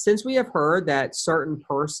 Since we have heard that certain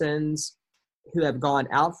persons who have gone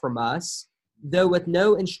out from us, though with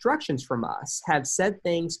no instructions from us, have said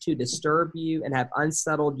things to disturb you and have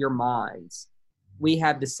unsettled your minds, we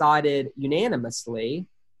have decided unanimously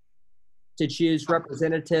to choose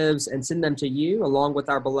representatives and send them to you, along with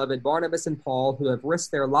our beloved Barnabas and Paul, who have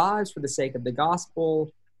risked their lives for the sake of the gospel.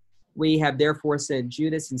 We have therefore sent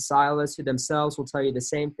Judas and Silas, who themselves will tell you the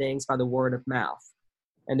same things by the word of mouth.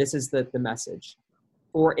 And this is the message.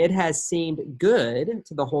 For it has seemed good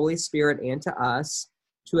to the Holy Spirit and to us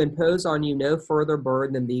to impose on you no further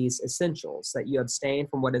burden than these essentials, that you abstain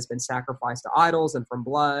from what has been sacrificed to idols, and from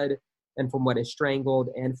blood, and from what is strangled,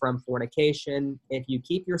 and from fornication. If you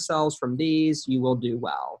keep yourselves from these, you will do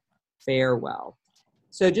well. Farewell.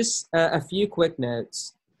 So just a few quick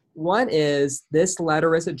notes. One is, this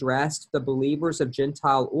letter is addressed to the believers of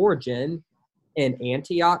Gentile origin in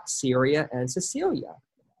Antioch, Syria, and Cilicia.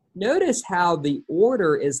 Notice how the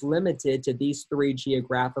order is limited to these three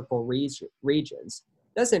geographical regions.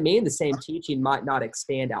 Doesn't mean the same teaching might not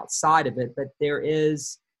expand outside of it, but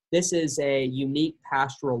this is a unique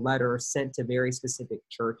pastoral letter sent to very specific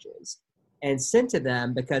churches, and sent to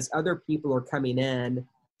them because other people are coming in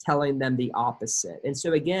telling them the opposite. And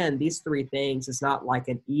so again, these three things is not like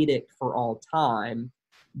an edict for all time,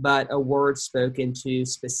 but a word spoken to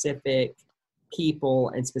specific people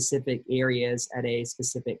and specific areas at a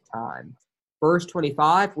specific time. Verse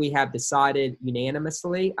 25, we have decided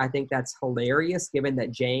unanimously. I think that's hilarious, given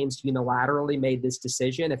that James unilaterally made this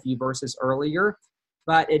decision a few verses earlier.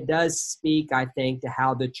 But it does speak, I think, to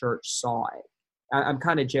how the church saw it. I'm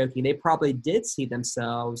kind of joking. They probably did see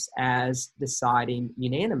themselves as deciding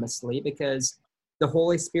unanimously because the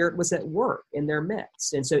Holy Spirit was at work in their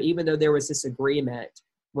midst. And so even though there was this agreement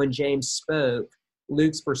when James spoke,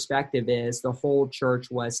 Luke's perspective is the whole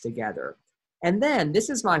church was together. And then, this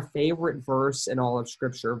is my favorite verse in all of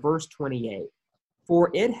Scripture, verse 28. for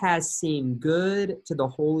it has seemed good to the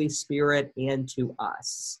Holy Spirit and to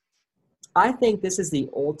us. I think this is the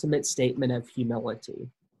ultimate statement of humility.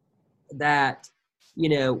 That,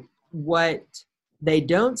 what they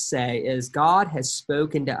don't say is God has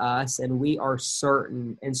spoken to us and we are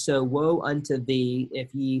certain, and so woe unto thee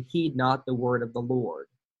if ye heed not the word of the Lord.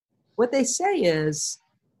 What they say is,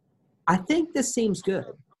 I think this seems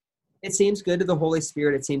good. It seems good to the Holy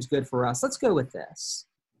Spirit. It seems good for us. Let's go with this.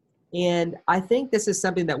 And I think this is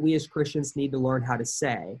something that we as Christians need to learn how to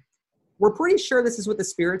say. We're pretty sure this is what the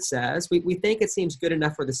Spirit says. We think it seems good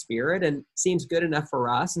enough for the Spirit and seems good enough for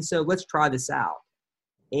us. And so let's try this out.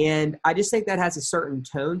 And I just think that has a certain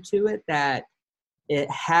tone to it, that it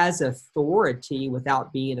has authority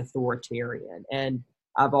without being authoritarian. And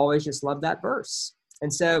I've always just loved that verse.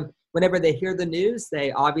 And so whenever they hear the news,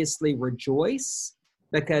 they obviously rejoice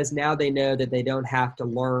because now they know that they don't have to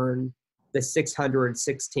learn the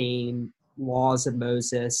 616 laws of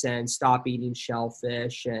Moses and stop eating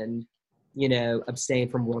shellfish and, abstain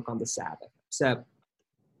from work on the Sabbath. So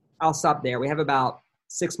I'll stop there. We have about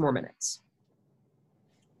 6 more minutes.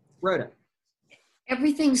 Rhoda.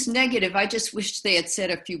 Everything's negative. I just wish they had said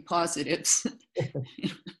a few positives.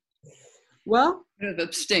 Well, of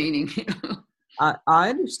abstaining. I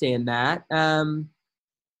understand that. I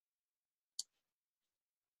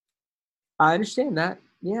understand that.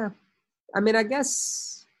 Yeah. I mean, I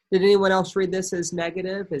guess, did anyone else read this as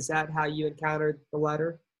negative? Is that how you encountered the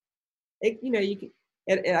letter? I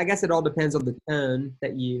guess it all depends on the tone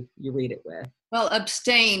that you read it with. Well,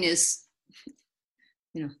 abstain is,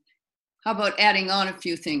 how about adding on a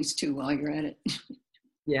few things too while you're at it?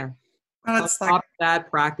 Yeah. Well, it's like that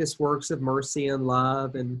practice works of mercy and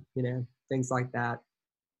love and, things like that.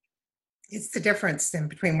 it's the difference in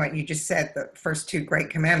between what you just said, the first 2 great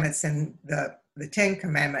commandments, and the 10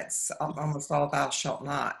 commandments, almost all thou shalt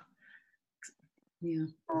not. Yeah.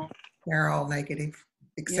 They're all negative,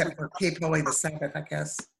 except for keep holy the Sabbath, I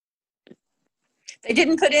guess. They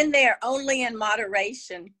didn't put in there only in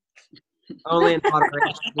moderation. Only in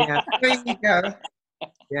moderation. Yeah. There you go.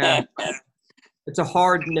 Yeah. It's a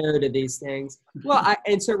hard no to these things. Well,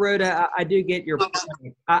 so Rhoda, I do get your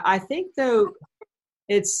point. I think though,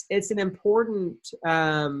 it's an important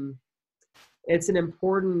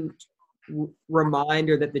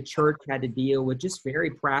reminder that the church had to deal with just very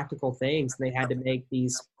practical things. And they had to make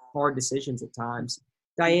these hard decisions at times.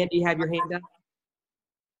 Diane, do you have your hand up?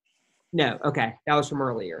 No. Okay. That was from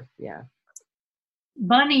earlier. Yeah.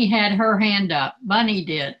 Bunny had her hand up. Bunny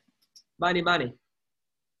did. Bunny.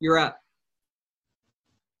 You're up.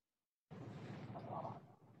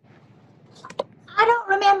 I don't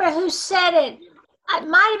remember who said it. It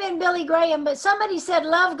might have been Billy Graham, but somebody said,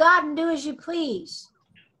 love God and do as you please.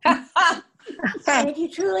 And if you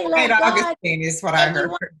truly love St. God, Augustine is what I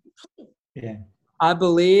heard. Yeah. I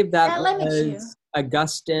believe that limits you. was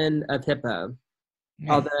Augustine of Hippo.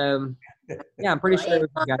 Although, yeah, I'm pretty sure it was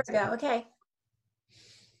Augustine. Okay.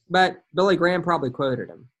 But Billy Graham probably quoted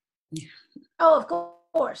him. Oh, of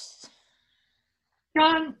course.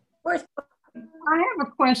 John, Worth. I have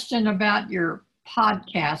a question about your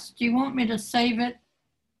podcast. Do you want me to save it?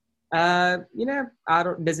 I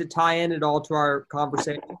don't. Does it tie in at all to our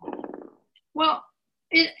conversation? Well,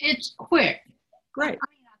 it's quick. Great.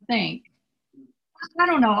 I think. I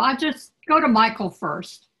don't know. I just go to Michael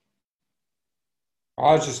first.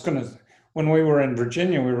 I was just going to, when we were in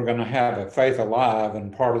Virginia, we were going to have a Faith Alive,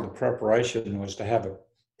 and part of the preparation was to have a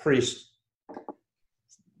priest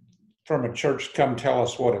from a church come tell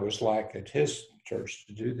us what it was like at his church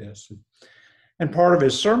to do this. And part of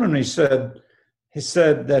his sermon, he said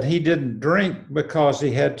that he didn't drink because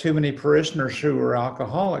he had too many parishioners who were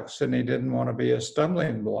alcoholics and he didn't want to be a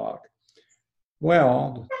stumbling block.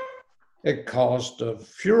 Well, it caused a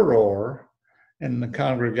furor in the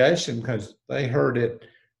congregation because they heard it,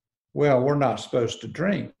 well, we're not supposed to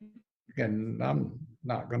drink, and I'm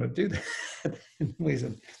not going to do that. And we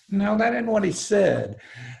said, no, that isn't what he said.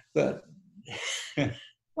 But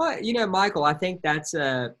well, Michael, I think that's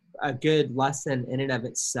a good lesson in and of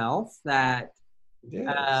itself, that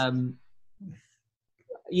so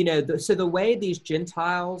the way these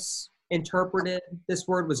Gentiles interpreted this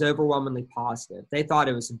word was overwhelmingly positive. They thought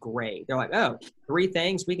it was great. They're like, oh, 3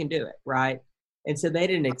 things, we can do it, right? And so they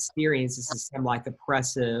didn't experience this as some like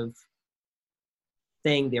oppressive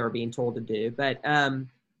thing they were being told to do. But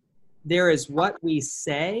there is what we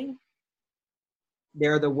say,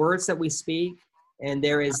 there are the words that we speak, and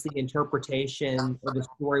there is the interpretation of the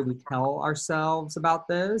story we tell ourselves about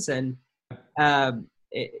those. And, and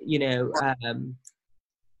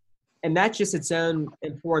that's just its own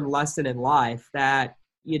important lesson in life, that,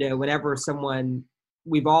 whenever someone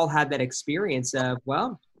we've all had that experience of,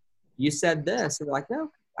 well, you said this, and they're like, no,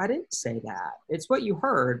 I didn't say that. It's what you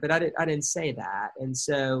heard, but I didn't say that. And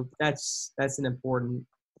so that's an important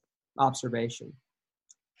observation.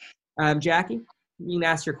 Jackie, you can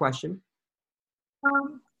ask your question.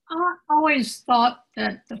 I always thought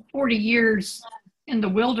that the 40 years in the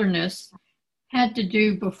wilderness had to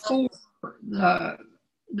do before the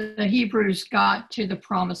Hebrews got to the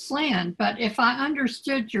promised land. But if I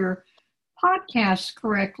understood your podcast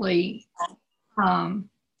correctly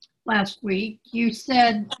last week, you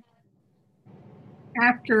said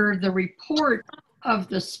after the report of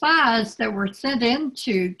the spies that were sent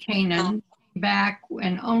into Canaan back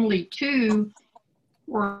and only 2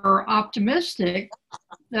 were optimistic,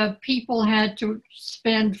 the people had to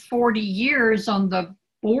spend 40 years on the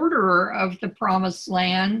border of the promised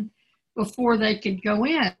land before they could go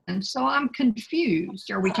in. And so I'm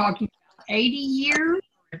confused. Are we talking 80 years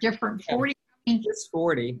or a different 40? Just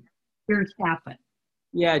 40 years happen.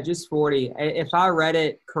 Yeah, just 40. If I read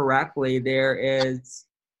it correctly, there is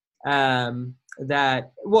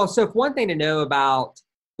that, well, so one thing to know about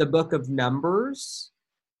the book of Numbers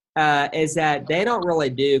is that they don't really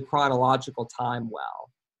do chronological time well.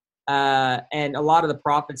 And a lot of the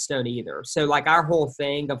prophets don't either. So like our whole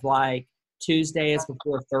thing of like Tuesday is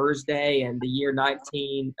before Thursday and the year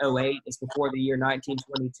 1908 is before the year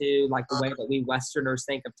 1922, like the way that we Westerners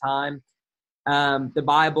think of time. The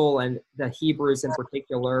Bible and the Hebrews in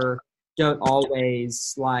particular don't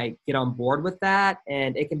always like get on board with that.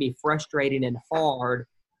 And it can be frustrating and hard,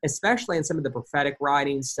 especially in some of the prophetic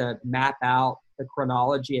writings, to map out the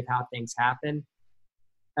chronology of how things happen.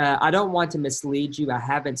 I don't want to mislead you. I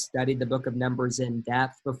haven't studied the book of Numbers in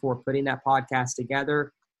depth before putting that podcast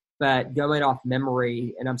together, but going off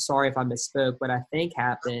memory, and I'm sorry if I misspoke, what I think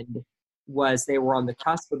happened was they were on the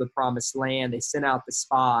cusp of the promised land. They sent out the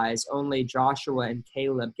spies. Only Joshua and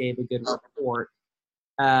Caleb gave a good report,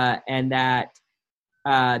 and that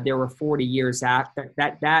there were 40 years after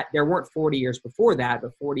that. There weren't 40 years before that,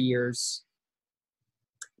 but 40 years.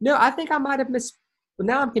 No, I think I might have missed. But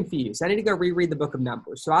now I'm confused. I need to go reread the book of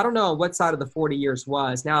Numbers. So I don't know what side of the 40 years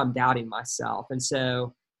was. Now I'm doubting myself. And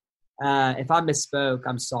so if I misspoke,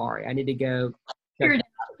 I'm sorry. I need to go.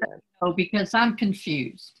 Because I'm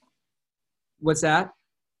confused. What's that?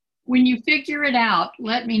 When you figure it out,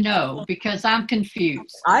 let me know because I'm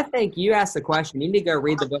confused. I think you asked the question. You need to go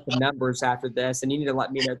read the book of Numbers after this, and you need to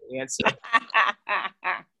let me know the answer.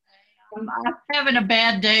 I'm having a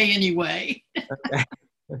bad day anyway. Okay.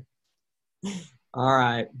 All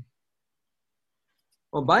right.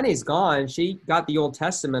 Well, Bunny's gone. She got the Old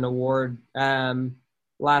Testament award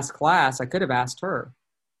last class. I could have asked her.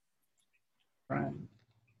 Right.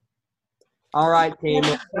 All right, team.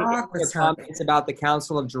 Any comments about the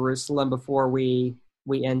Council of Jerusalem before we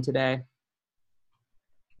end today?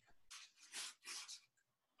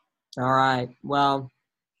 All right. Well,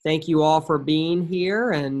 thank you all for being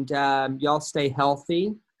here, and y'all stay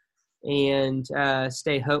healthy and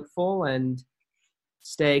stay hopeful and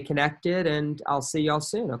stay connected, and I'll see y'all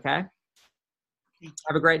soon, okay?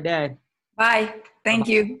 Have a great day. Bye. Thank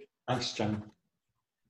you. Thanks, John.